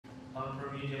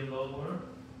upper, medium, lower,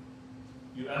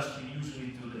 you actually usually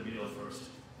do the middle first.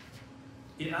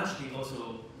 It actually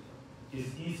also is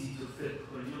easy to fit.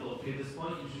 When you locate this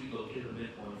point, usually locate the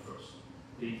midpoint first.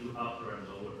 Then do upper and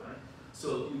lower, right?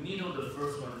 So you needle the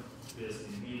first one is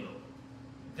in middle.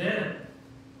 Then,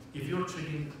 if you're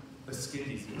treating a skin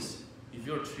disease, if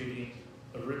you're treating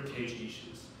a rib cage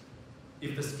issues,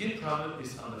 if the skin problem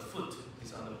is on the foot,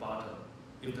 is on the bottom.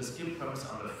 If the skin problem is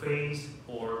on the face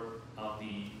or on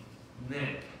the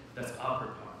neck, that's upper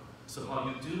part. So how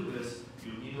you do is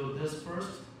you needle this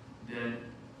first, then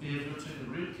if you're treating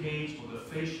the rib cage or the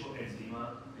facial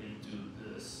eczema, then you do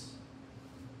this.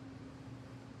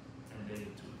 And then you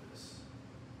do this.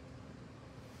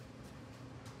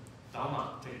 Dao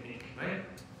Ma technique.